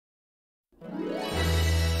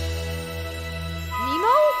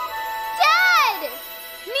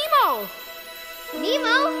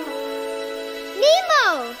Nemo!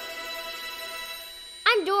 Nemo!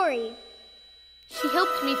 I'm Dory. She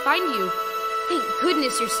helped me find you. Thank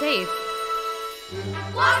goodness you're safe.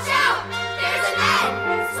 Watch out! There's a net!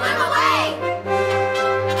 Swim away!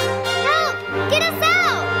 Help! Get us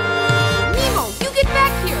out! Nemo, you get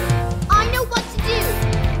back here! I know what to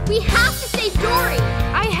do. We have to save Dory.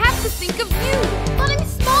 I have to think of you. But I'm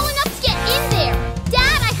small enough to get in there.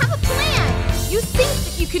 Dad, I have a plan. You think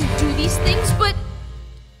that you can do these things, but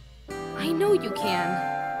I know you can.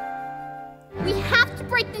 We have to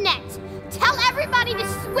break the net. Tell everybody to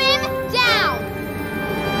swim down.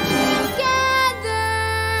 Together.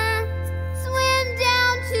 Swim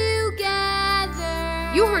down together.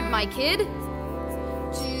 You heard my kid.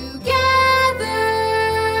 Together.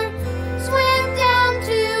 Swim down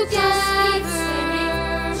together.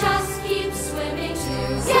 Just keep swimming.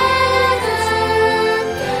 Together.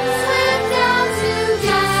 Swim down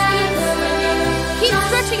together. Keep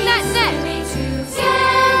stretching that net.